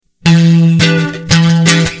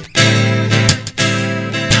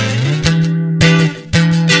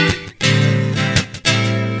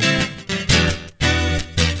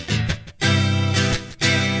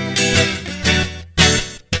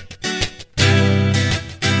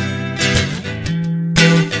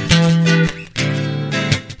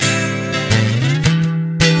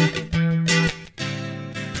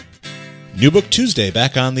New Book Tuesday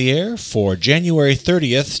back on the air for January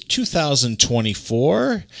 30th,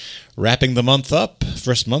 2024. Wrapping the month up,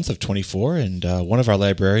 first month of 24, and one of our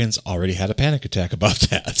librarians already had a panic attack about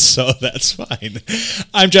that, so that's fine.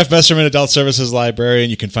 I'm Jeff Besserman, Adult Services Librarian.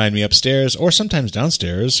 You can find me upstairs or sometimes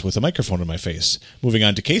downstairs with a microphone in my face. Moving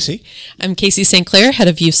on to Casey. I'm Casey St. Clair, Head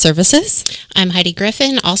of Youth Services. I'm Heidi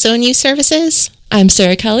Griffin, also in Youth Services. I'm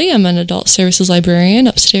Sarah Kelly. I'm an Adult Services Librarian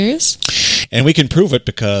upstairs. And we can prove it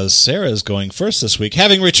because Sarah is going first this week,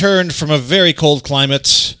 having returned from a very cold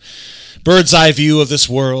climate. Bird's eye view of this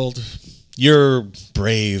world. You're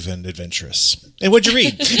brave and adventurous. And what'd you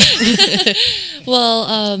read?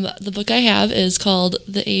 Well, the book I have is called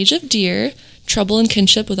The Age of Deer, Trouble and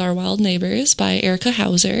Kinship with Our Wild Neighbors by Erica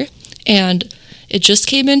Hauser. And it just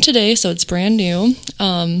came in today, so it's brand new.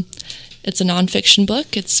 It's a nonfiction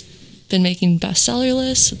book. It's been making bestseller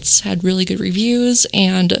lists. It's had really good reviews,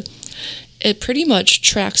 and it pretty much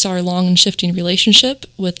tracks our long and shifting relationship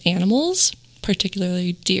with animals,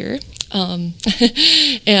 particularly deer. And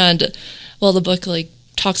well, the book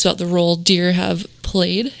talks about the role deer have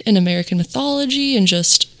played in American mythology and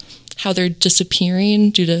just how they're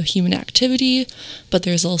disappearing due to human activity. But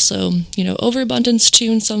there's also, overabundance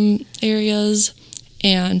too in some areas.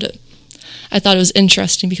 And I thought it was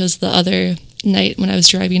interesting because the other night when I was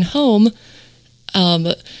driving home,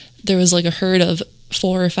 there was a herd of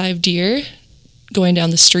 4 or 5 deer going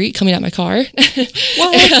down the street, coming at my car.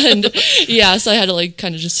 And yeah, so I had to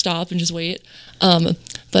kind of just stop and just wait. But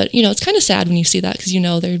it's kind of sad when you see that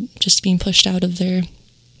because they're just being pushed out of their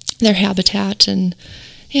habitat. And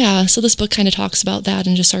yeah, so this book kind of talks about that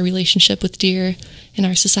and just our relationship with deer in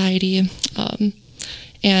our society.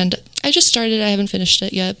 And I just started, I haven't finished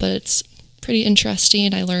it yet, but it's pretty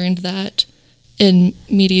interesting. I learned that in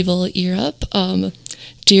medieval Europe,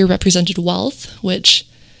 deer represented wealth, which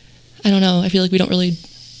I don't know, I feel like we don't really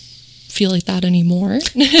feel like that anymore.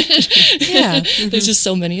 Yeah. There's just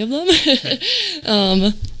so many of them.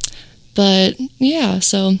 But yeah,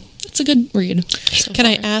 so it's a good read. Can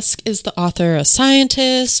I ask, is the author a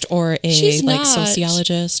scientist or She's not.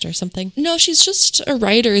 sociologist or something? No, she's just a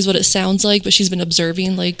writer is what it sounds like, but she's been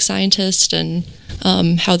observing scientists and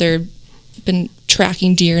how they're been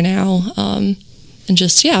tracking deer now. And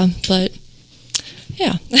just, yeah, but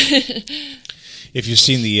yeah. If you've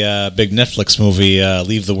seen the big Netflix movie,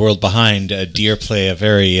 Leave the World Behind, deer play a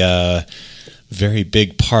very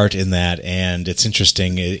big part in that, and it's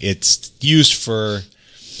interesting. It's used for,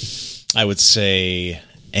 I would say,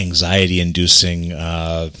 anxiety-inducing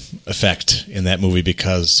effect in that movie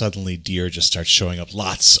because suddenly deer just start showing up,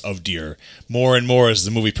 lots of deer, more and more as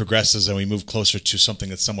the movie progresses and we move closer to something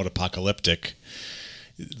that's somewhat apocalyptic.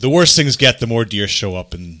 The worse things get, the more deer show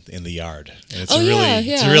up in the yard. And it's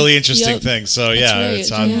it's a really interesting thing. So right.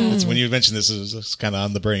 It's when you mentioned this, it's kind of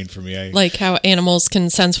on the brain for me. Like how animals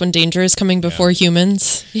can sense when danger is coming before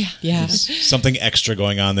humans. Yeah. There's something extra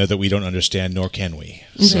going on there that we don't understand, nor can we.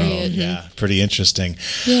 So yeah, pretty interesting.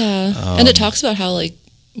 Yeah, and it talks about how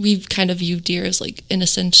we kind of view deer as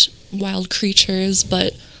innocent wild creatures,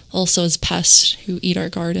 but also as pests who eat our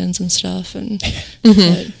gardens and stuff. And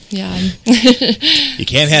but, yeah, you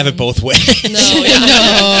can't have it both ways. No.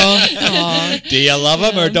 Do you love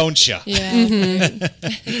them or don't you? Yeah.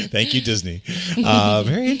 Thank you, Disney.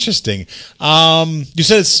 Very interesting. You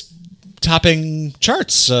said it's topping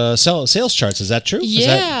charts, sales charts. Is that true?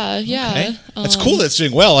 Yeah. Okay. That's cool that it's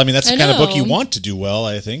doing well. I mean, that's the kind of book you want to do well,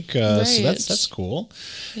 I think. Right. So that's cool.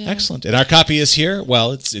 Yeah. Excellent. And our copy is here.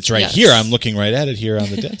 Well, it's right here. I'm looking right at it here on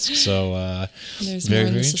the desk. So there's very, more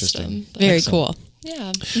in very the interesting. system. Very Excellent. cool.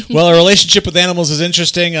 Yeah. Well, our relationship with animals is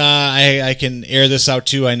interesting. I can air this out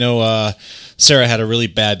too. I know Sarah had a really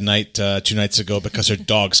bad night 2 nights ago because her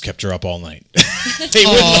dogs kept her up all night. They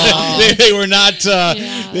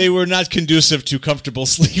were not conducive to comfortable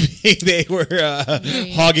sleeping. They were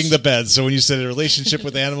hogging the bed. So when you said a relationship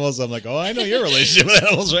with animals, I'm like, oh, I know your relationship with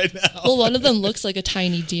animals right now. Well, one of them looks like a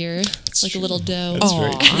tiny deer, a little doe. That's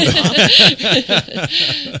very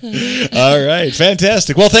cool. All right,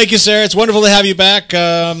 fantastic. Well, thank you, Sarah. It's wonderful to have you back.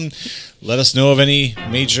 Let us know of any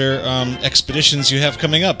major expeditions you have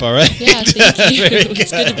coming up, all right? Yeah, thank you.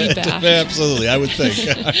 It's good to be back. Absolutely, I would think.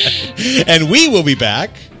 All right. And we will be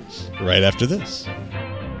back right after this.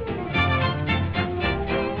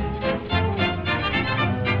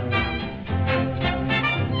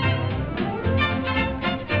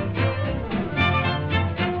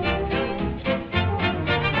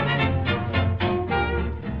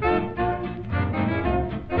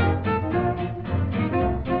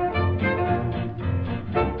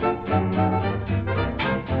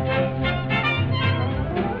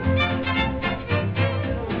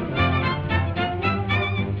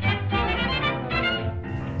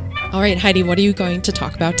 All right, Heidi, what are you going to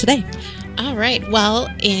talk about today? All right. Well,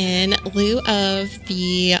 in lieu of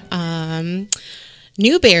the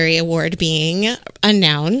Newbery Award being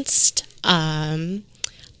announced,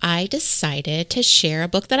 I decided to share a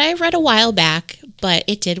book that I read a while back, but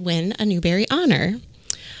it did win a Newbery honor.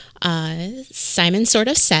 Simon Sort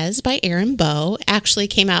of Says by Erin Bow actually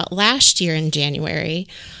came out last year in January,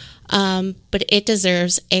 but it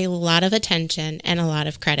deserves a lot of attention and a lot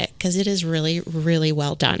of credit because it is really, really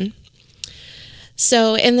well done.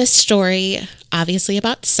 So in this story, obviously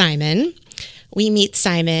about Simon, we meet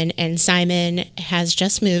Simon, and Simon has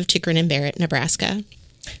just moved to Grin & Barrett, Nebraska.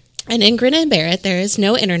 And in Grin & Barrett, there is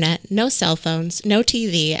no internet, no cell phones, no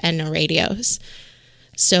TV, and no radios.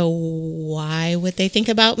 So why would they think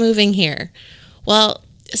about moving here? Well,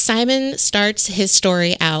 Simon starts his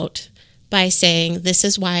story out by saying, this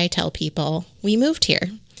is why I tell people we moved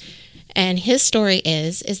here. And his story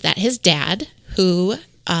is that his dad, who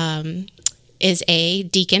is a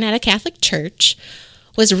deacon at a Catholic church,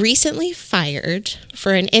 was recently fired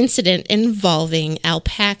for an incident involving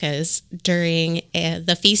alpacas during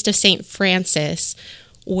the Feast of St. Francis,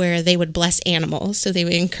 where they would bless animals. So they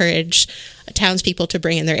would encourage townspeople to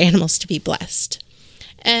bring in their animals to be blessed.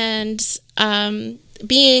 And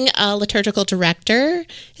being a liturgical director,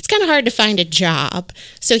 it's kind of hard to find a job.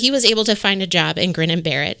 So he was able to find a job in Grin &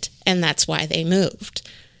 Barrett, and that's why they moved.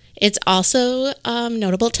 It's also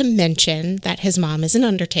notable to mention that his mom is an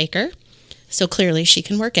undertaker, so clearly she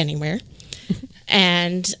can work anywhere,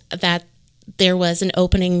 and that there was an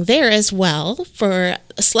opening there as well for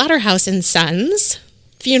Slaughterhouse and Sons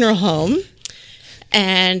Funeral Home,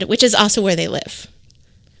 and which is also where they live.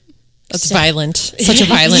 That's violent. Such a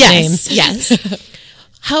violent name. Yes.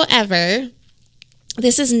 However,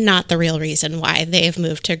 this is not the real reason why they have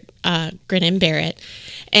moved to Grin & Barrett.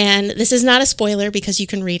 And this is not a spoiler because you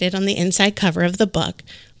can read it on the inside cover of the book.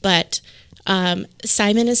 But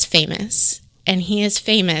Simon is famous. And he is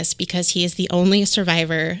famous because he is the only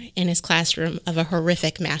survivor in his classroom of a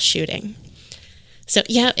horrific mass shooting. So,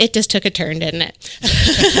 yeah, it just took a turn, didn't it?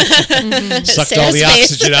 Sucked all the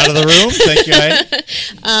oxygen out of the room. Thank you,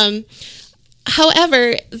 Heidi.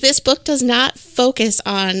 However, this book does not focus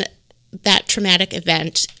on that traumatic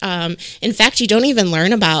event. In fact, you don't even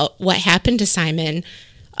learn about what happened to Simon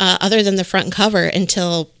other than the front cover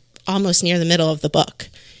until almost near the middle of the book.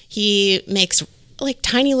 He makes like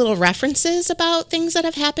tiny little references about things that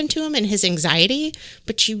have happened to him and his anxiety,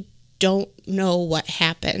 but you don't know what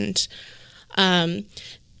happened. And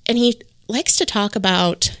he likes to talk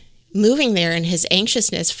about moving there and his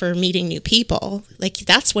anxiousness for meeting new people. Like,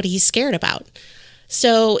 that's what he's scared about.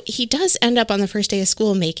 So he does end up on the first day of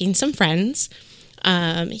school making some friends.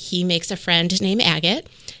 He makes a friend named Agate,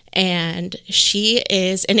 and she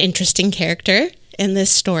is an interesting character in this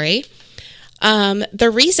story.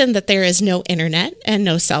 The reason that there is no internet and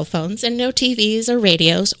no cell phones and no TVs or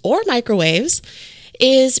radios or microwaves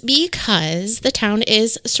is because the town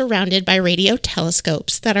is surrounded by radio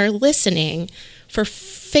telescopes that are listening for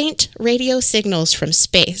faint radio signals from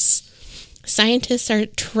space. Scientists are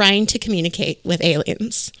trying to communicate with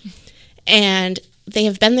aliens. And they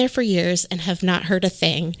have been there for years and have not heard a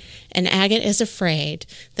thing. And Agate is afraid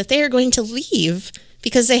that they are going to leave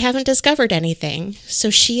because they haven't discovered anything. So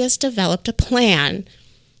she has developed a plan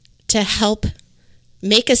to help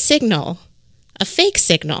make a signal, a fake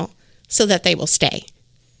signal, so that they will stay.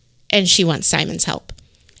 And she wants Simon's help.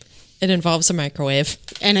 It involves a microwave.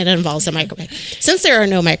 And it involves a microwave. Since there are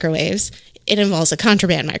no microwaves, it involves a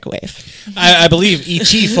contraband microwave. I believe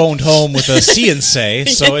E.T. phoned home with a see and say,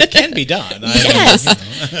 so it can be done.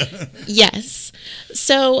 Yes. Yes.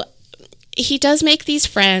 So he does make these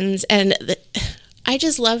friends, and I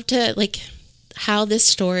just love to, like, how this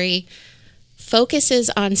story focuses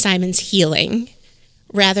on Simon's healing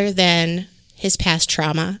rather than his past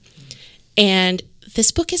trauma. And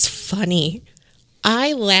this book is funny.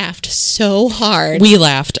 I laughed so hard. We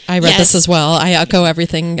laughed. I read this as well. I echo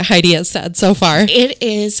everything Heidi has said so far. It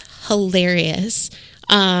is hilarious.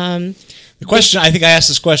 The question, I think I asked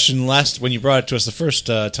this question when you brought it to us the first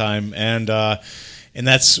time, and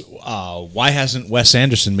that's why hasn't Wes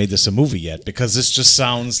Anderson made this a movie yet? Because this just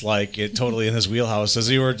sounds like it totally in his wheelhouse.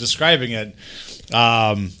 As you were describing it,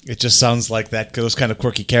 it just sounds like those kind of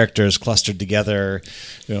quirky characters clustered together,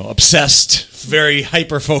 obsessed, very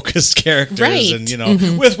hyper-focused characters, right.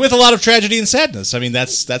 And with a lot of tragedy and sadness. I mean,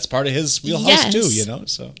 that's part of his wheelhouse too.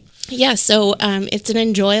 So. Yeah, so it's an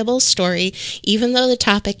enjoyable story. Even though the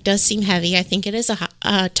topic does seem heavy, I think it is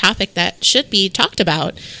a topic that should be talked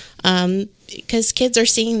about. Because kids are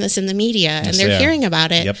seeing this in the media and they're hearing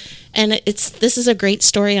about it. Yep. And this is a great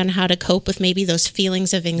story on how to cope with maybe those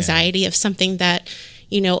feelings of anxiety of something that,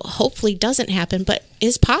 hopefully doesn't happen, but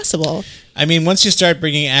is possible. I mean, once you start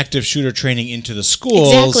bringing active shooter training into the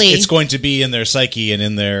schools, Exactly. it's going to be in their psyche and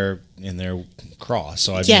in their craw.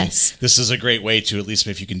 So I mean, Yes. this is a great way to, at least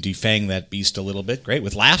if you can defang that beast a little bit, great.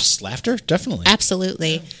 With laughter, definitely.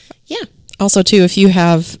 Absolutely. Yeah. Also, too, if you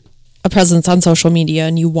have a presence on social media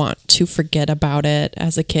and you want to forget about it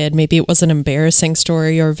as a kid, maybe it was an embarrassing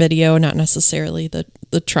story or video, not necessarily the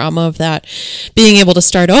trauma of that, being able to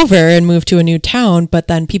start over and move to a new town, but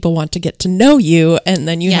then people want to get to know you, and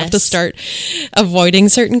then you have to Yes. start avoiding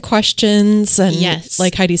certain questions. And Yes.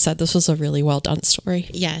 like Heidi said, this was a really well done story.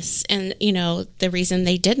 Yes. And, the reason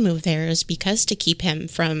they did move there is because to keep him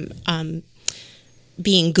from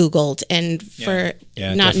being Googled and for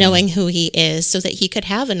Yeah, not definitely. knowing who he is, so that he could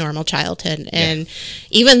have a normal childhood. And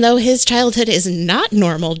even though his childhood is not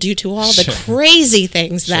normal due to all the crazy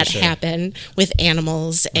things that Sure. happen with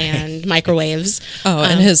animals and microwaves. Oh,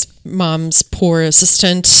 and his mom's poor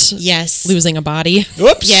assistant Yes. losing a body.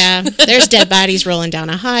 Whoops. Yeah. There's dead bodies rolling down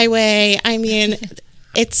a highway. I mean,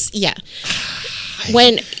 it's, yeah.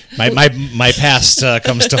 When, My past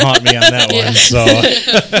comes to haunt me on that one.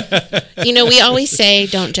 So we always say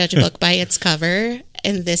don't judge a book by its cover,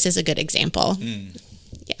 and this is a good example.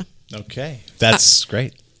 Yeah. okay, that's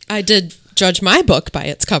great. I did judge my book by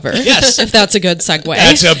its cover. Yes. If that's a good segue.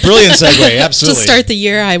 That's a brilliant segue. To Absolutely. start the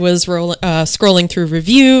year, I was scrolling through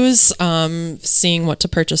reviews, seeing what to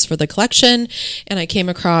purchase for the collection, and I came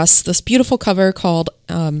across this beautiful cover called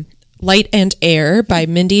Light and Air by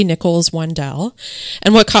Mindy Nichols Wendell.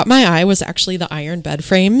 And what caught my eye was actually the iron bed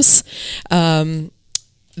frames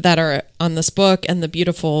that are on this book, and the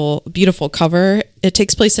beautiful, beautiful cover. It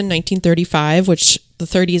takes place in 1935, which the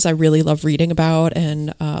 30s I really love reading about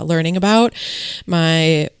and learning about.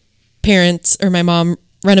 My mom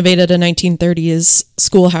renovated a 1930s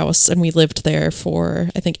schoolhouse, and we lived there for,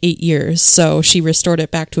 I think, 8 years. So she restored it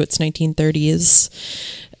back to its 1930s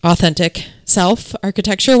authentic self,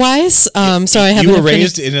 architecture-wise. So I have. You were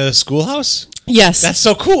raised in a schoolhouse? Yes. That's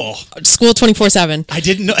so cool. School 24/7. I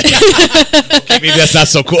didn't know. Okay, maybe that's not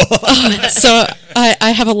so cool. So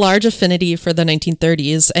I have a large affinity for the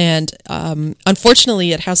 1930s, and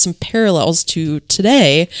unfortunately, it has some parallels to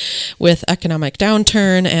today with economic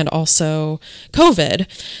downturn and also COVID.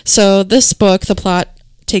 So this book, the plot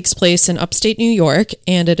takes place in upstate New York,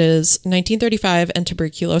 and it is 1935, and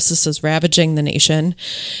tuberculosis is ravaging the nation.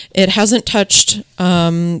 It hasn't touched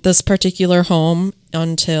this particular home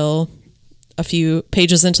until a few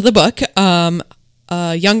pages into the book.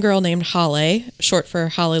 A young girl named Holly, short for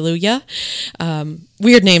Hallelujah.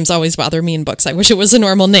 Weird names always bother me in books. I wish it was a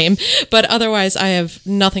normal name, but otherwise I have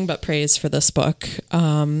nothing but praise for this book.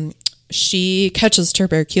 She catches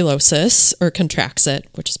tuberculosis, or contracts it,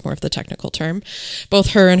 which is more of the technical term.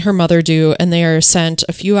 Both her and her mother do, and they are sent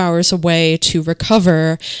a few hours away to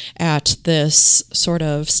recover at this sort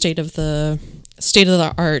of state of the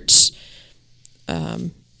art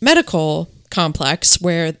medical complex,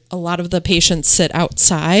 where a lot of the patients sit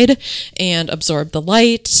outside and absorb the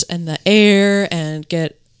light and the air and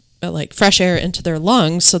get like fresh air into their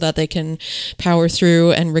lungs so that they can power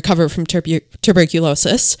through and recover from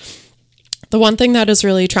tuberculosis. The one thing that is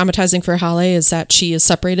really traumatizing for Holly is that she is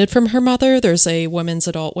separated from her mother. There's a women's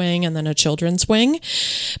adult wing and then a children's wing.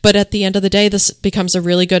 But at the end of the day, this becomes a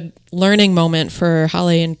really good learning moment for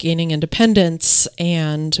Holly in gaining independence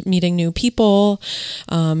and meeting new people.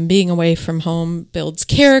 Being away from home builds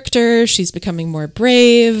character. She's becoming more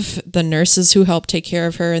brave. The nurses who help take care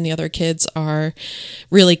of her and the other kids are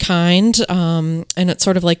really kind. And it's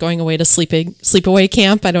sort of like going away to sleepaway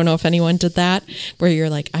camp. I don't know if anyone did that, where you're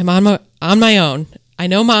like, I'm on my own. I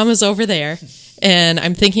know mom is over there, and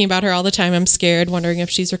I'm thinking about her all the time. I'm scared, wondering if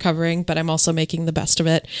she's recovering, but I'm also making the best of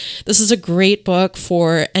it. This is a great book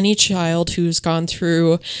for any child who's gone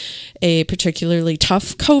through a particularly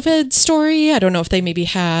tough COVID story. I don't know if they maybe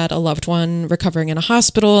had a loved one recovering in a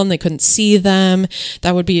hospital and they couldn't see them.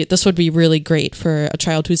 This would be really great for a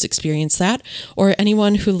child who's experienced that, or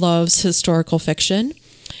anyone who loves historical fiction.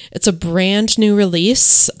 It's a brand new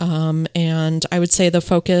release, and I would say the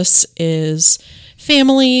focus is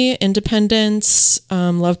family, independence,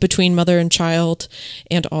 love between mother and child,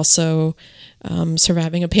 and also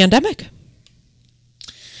surviving a pandemic.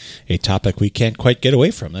 A topic we can't quite get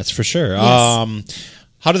away from, that's for sure. Yes.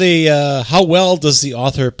 How well does the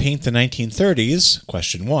author paint the 1930s?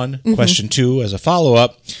 Question one. Mm-hmm. Question two, as a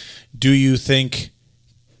follow-up, do you think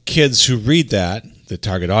kids who read that, the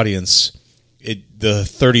target audience, the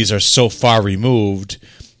 30s are so far removed,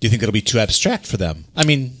 do you think it'll be too abstract for them? I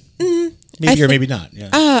mean, maybe or maybe not.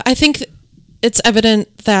 Yeah. I think it's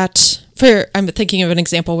evident that I'm thinking of an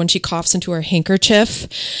example when she coughs into her handkerchief,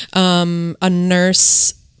 a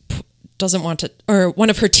nurse doesn't want to, or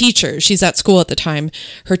one of her teachers, she's at school at the time,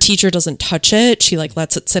 her teacher doesn't touch it. She like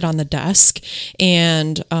lets it sit on the desk,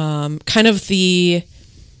 and kind of the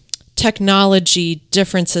technology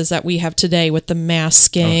differences that we have today with the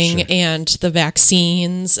masking and the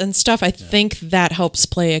vaccines and stuff, I think that helps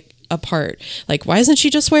play a part. Like, why isn't she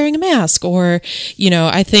just wearing a mask? Or,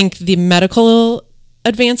 I think the medical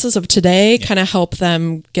advances of today kind of help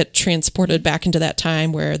them get transported back into that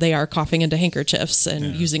time where they are coughing into handkerchiefs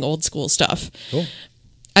and using old school stuff. Cool.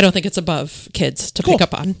 I don't think it's above kids to pick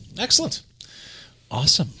up on. Excellent.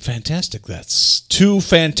 Awesome. Fantastic. That's 2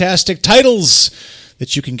 fantastic titles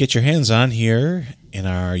that you can get your hands on here in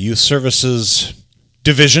our youth services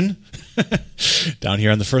division down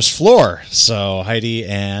here on the first floor. So Heidi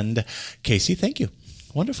and Casey, thank you.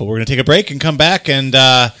 Wonderful. We're going to take a break and come back, and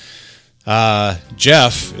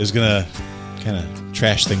Jeff is going to kind of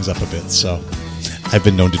trash things up a bit. So I've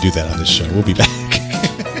been known to do that on this show. We'll be back.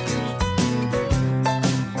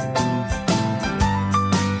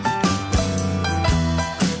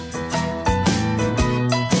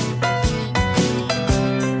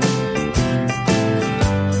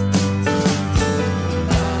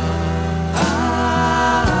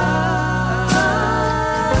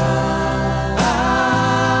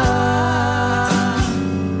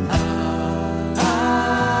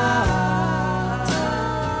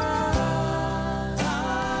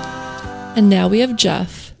 And now we have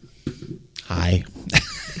Jeff. Hi.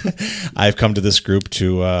 I've come to this group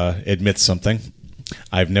to admit something.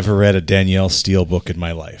 I've never read a Danielle Steele book in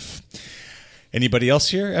my life. Anybody else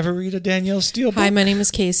here ever read a Danielle Steele book? Hi, my name is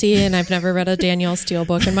Casey, and I've never read a Danielle Steele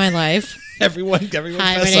book in my life. Everyone.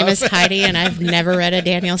 Hi, my name is Heidi, and I've never read a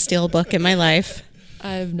Danielle Steele book in my life.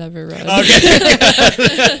 I've never read. Okay.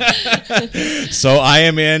 So I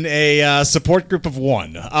am in a support group of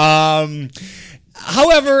 1.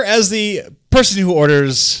 However, as the person who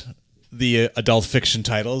orders the adult fiction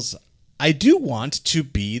titles, I do want to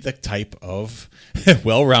be the type of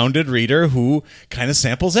well-rounded reader who kind of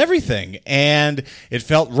samples everything. And it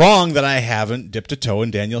felt wrong that I haven't dipped a toe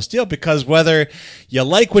in Danielle Steele, because whether you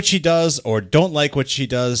like what she does or don't like what she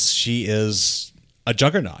does, she is a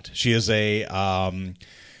juggernaut. She is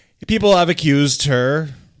people have accused her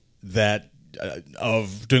that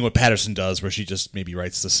of doing what Patterson does, where she just maybe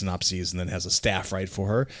writes the synopses and then has a staff write for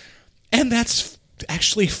her. And that's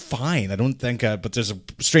actually fine. I don't think, but there's a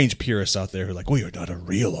strange purists out there who are like, well, you're not a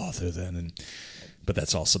real author then. But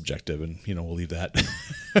that's all subjective, and, we'll leave that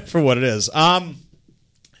for what it is.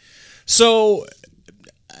 So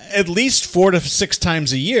at least 4 to 6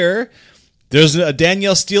 times a year, there's a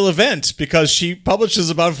Danielle Steele event, because she publishes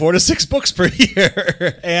about 4 to 6 books per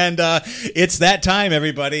year. And it's that time,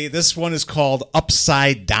 everybody. This one is called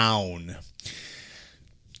Upside Down.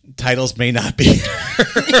 Titles may not be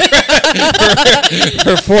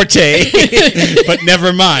her forte, but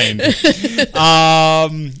never mind.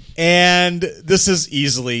 And this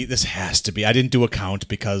has to be. I didn't do a count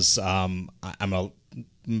because I'm a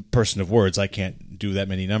person of words. I can't do that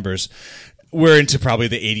many numbers. We're into probably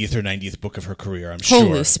the 80th or 90th book of her career, I'm sure.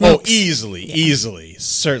 Holy smokes. Oh, easily,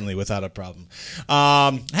 certainly, without a problem.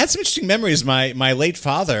 I had some interesting memories. My late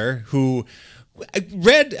father, who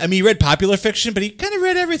read popular fiction, but he kind of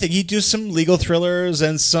read everything. He'd do some legal thrillers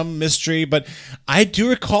and some mystery, but I do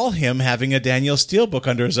recall him having a Danielle Steele book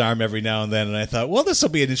under his arm every now and then, and I thought, well, this will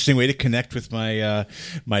be an interesting way to connect with my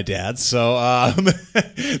my dad. So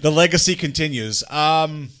the legacy continues.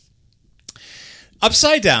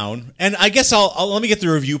 Upside Down, and I guess I'll let me get the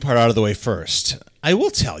review part out of the way first. I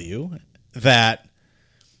will tell you that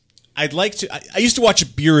I used to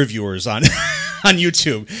watch beer reviewers on on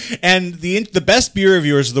YouTube, and the best beer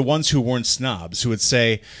reviewers are the ones who weren't snobs, who would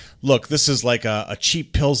say, look, this is like a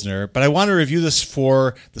cheap Pilsner, but I want to review this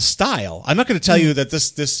for the style. I'm not going to tell you that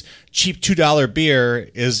this cheap $2 beer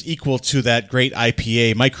is equal to that great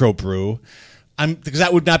IPA microbrew, because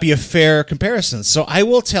that would not be a fair comparison. So I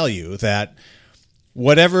will tell you that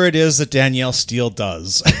whatever it is that Danielle Steele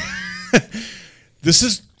does, this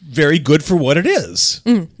is very good for what it is.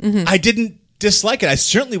 Mm-hmm. I didn't dislike it. I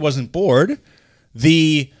certainly wasn't bored.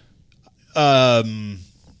 The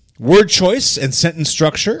word choice and sentence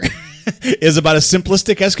structure is about as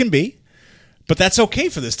simplistic as can be, but that's okay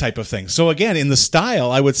for this type of thing. So again, in the style,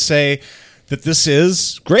 I would say that this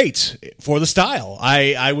is great for the style.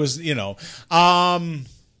 I was,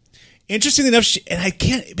 interestingly enough,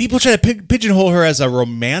 people try to pigeonhole her as a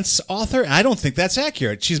romance author, and I don't think that's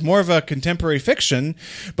accurate. She's more of a contemporary fiction,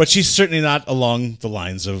 but she's certainly not along the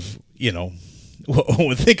lines of, one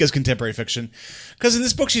would think is contemporary fiction, because in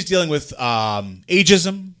this book she's dealing with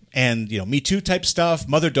ageism and Me Too type stuff,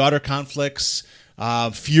 mother-daughter conflicts,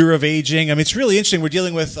 fear of aging. I mean, it's really interesting. We're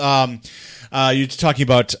dealing with you're talking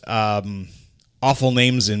about awful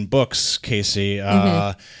names in books, Casey.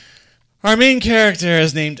 Our main character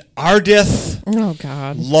is named Ardith Oh,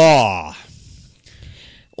 God. Law.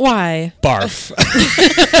 Why? Barf.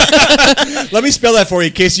 Let me spell that for you,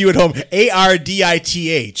 in case you at home.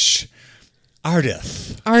 Ardith.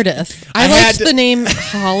 Ardith. Ardith. I I had liked to- the name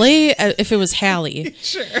Holly if it was Hallie.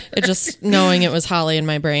 Sure. Just knowing it was Holly in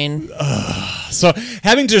my brain. So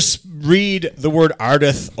having to read the word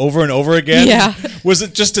Ardith over and over again Yeah. was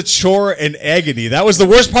it just a chore and agony. That was the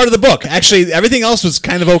worst part of the book. Actually, everything else was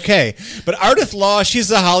kind of okay. But Ardith Law,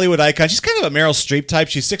 she's a Hollywood icon. She's kind of a Meryl Streep type.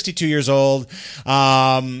 She's 62 years old.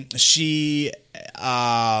 She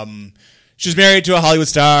was married to a Hollywood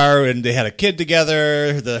star, and they had a kid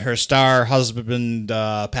together. Her star husband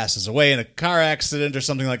passes away in a car accident or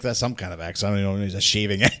something like that. Some kind of accident. I don't know. It's a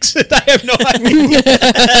shaving accident. I have no idea.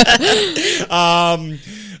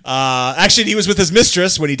 Actually, he was with his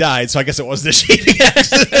mistress when he died, so I guess it wasn't a shaving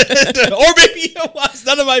accident. Or maybe it was.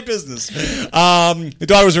 None of my business. The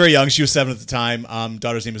daughter was very young. She was 7 at the time.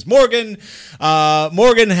 Daughter's name is Morgan.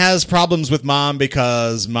 Morgan has problems with mom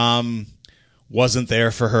because mom wasn't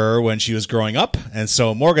there for her when she was growing up, and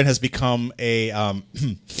so Morgan has become a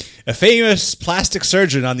famous plastic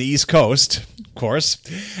surgeon on the East Coast, of course,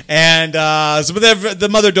 and so the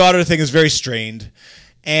mother-daughter thing is very strained,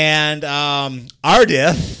 and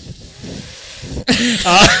Ardith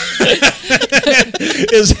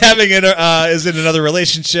is in another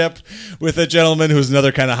relationship with a gentleman who's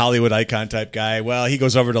another kind of Hollywood icon type guy. Well, he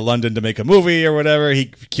goes over to London to make a movie or whatever. He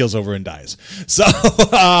keels over and dies. So,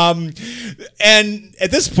 and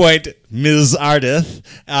at this point, Ms. Ardith,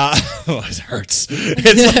 it hurts.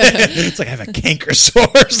 It's like I have a canker sore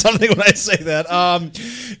or something when I say that.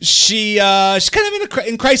 She's kind of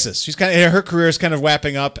in crisis. She's kind of her career is kind of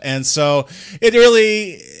wrapping up, and so it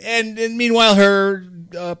really and meanwhile her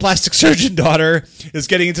plastic surgeon daughter is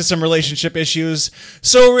getting into some relationship issues.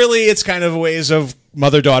 So really, it's kind of ways of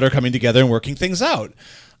mother-daughter coming together and working things out.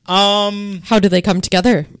 How do they come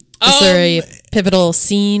together? Is there a pivotal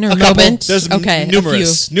scene or A couple. moment? There's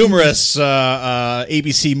numerous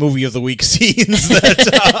ABC Movie of the Week scenes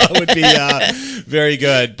that would be very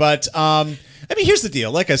good. But I mean, here's the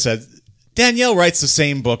deal. Like I said, Danielle writes the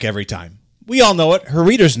same book every time. We all know it. Her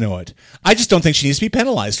readers know it. I just don't think she needs to be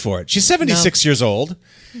penalized for it. She's 76 years old,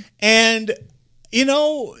 and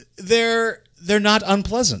they're not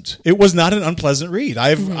unpleasant. It was not an unpleasant read.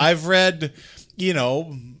 I've read,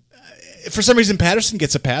 for some reason Patterson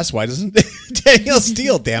gets a pass. Why doesn't Danielle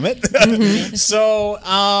Steele? Damn it! So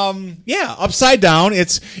Upside Down.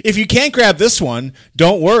 If you can't grab this one,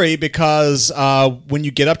 don't worry, because when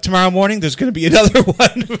you get up tomorrow morning, there's going to be another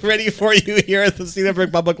one ready for you here at the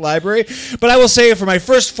Cedarburg Public Library. But I will say, for my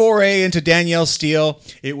first foray into Danielle Steele,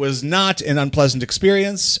 it was not an unpleasant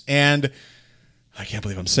experience, and I can't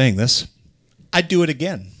believe I'm saying this. I'd do it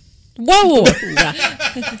again. Whoa!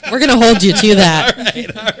 We're going to hold you to that. All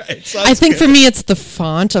right. I think for me, it's the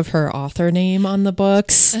font of her author name on the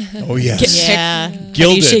books. Oh, yes. Yeah.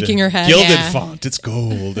 Gilded. shaking her head. Gilded Yeah. font. It's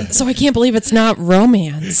gold. So I can't believe it's not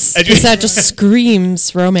romance. Because that just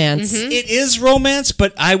screams romance. It is romance,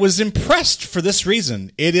 but I was impressed for this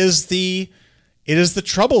reason. It is the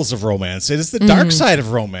troubles of romance. It is the dark side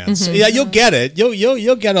of romance. Yeah, you'll get it.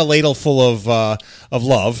 You'll get a ladle full of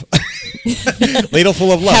love. Ladle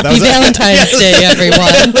full of love. Happy Valentine's Day,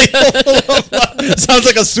 everyone. Ladle full of love. Sounds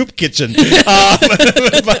like a soup kitchen.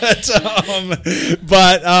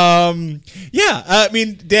 I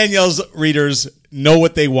mean, Danielle's readers know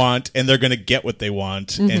what they want, and they're going to get what they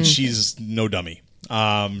want, and she's no dummy.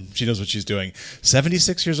 She knows what she's doing.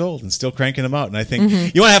 76 years old and still cranking them out. And I think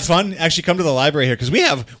you want to have fun, actually come to the library here, because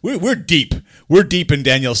we're deep. We're deep in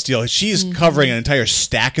Danielle Steele. She's covering an entire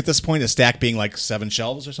stack at this point, a stack being like 7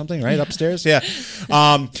 shelves or something, right? Upstairs. Yeah.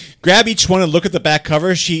 Grab each one and look at the back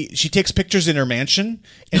cover. She takes pictures in her mansion,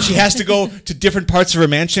 and she has to go to different parts of her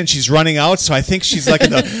mansion. She's running out. So I think she's like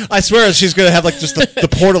I swear she's going to have like just the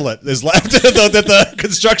portalet is left that the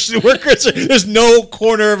construction workers, there's no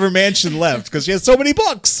corner of her mansion left because she has so many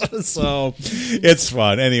books. So it's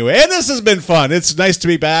fun anyway, and this has been fun. It's nice to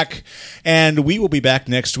be back, and we will be back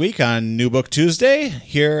next week on New Book Tuesday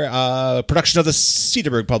here, production of the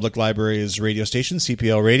Cedarburg Public Library's radio station,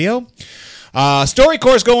 CPL Radio.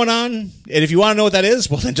 StoryCorps is going on, and if you want to know what that is,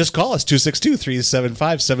 well, then just call us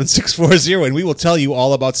 262-375-7640, and we will tell you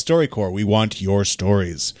all about StoryCorps. We want your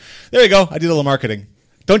stories. There you go. I did a little marketing.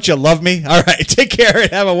 Don't you love me? All right, take care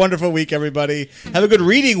and have a wonderful week, everybody. Have a good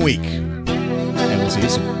reading week.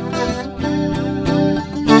 season.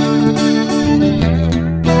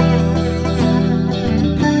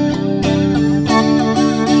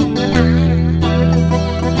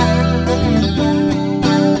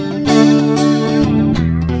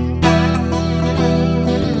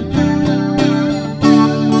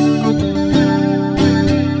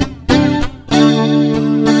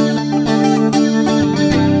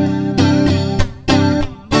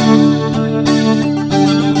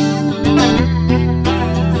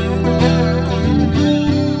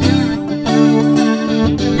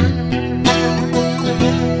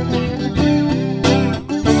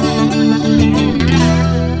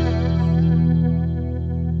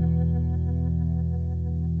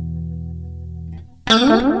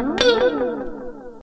 Uh-huh.